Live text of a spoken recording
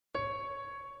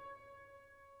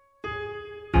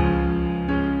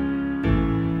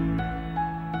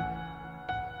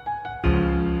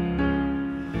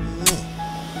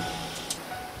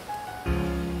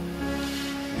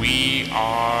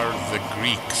are the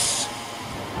Greeks.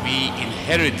 We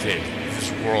inherited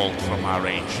this world from our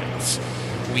ancients.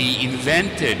 We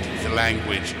invented the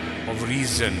language of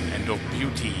reason and of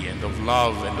beauty and of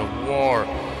love and of war.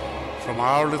 From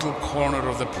our little corner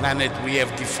of the planet, we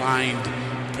have defined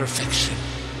perfection.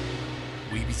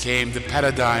 We became the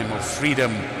paradigm of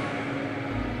freedom.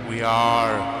 We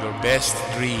are your best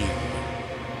dream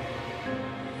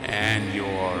and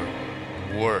your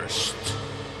worst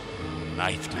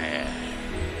nightmare.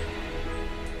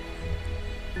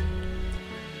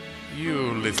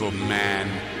 You little man,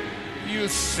 you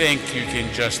think you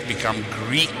can just become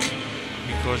Greek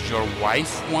because your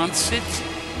wife wants it?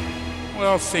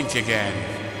 Well, think again.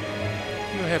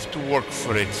 You have to work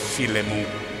for it, Philemon.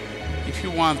 If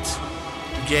you want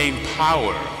to gain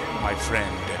power, my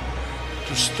friend,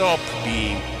 to stop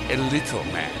being a little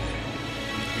man,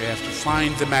 you have to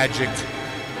find the magic,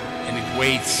 and it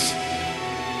waits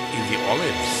in the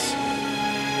olives.